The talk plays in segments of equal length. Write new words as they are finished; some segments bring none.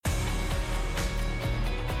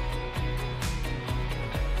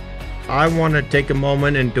I want to take a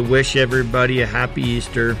moment and to wish everybody a happy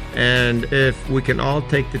Easter. And if we can all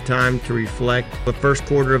take the time to reflect, the first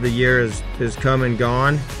quarter of the year is come and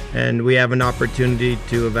gone, and we have an opportunity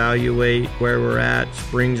to evaluate where we're at.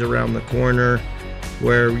 Spring's around the corner,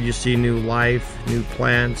 where you see new life, new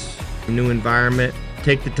plants, new environment.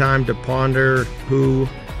 Take the time to ponder who,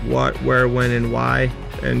 what, where, when, and why,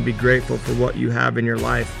 and be grateful for what you have in your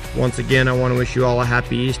life. Once again, I want to wish you all a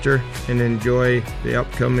happy Easter and enjoy the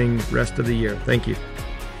upcoming rest of the year. Thank you.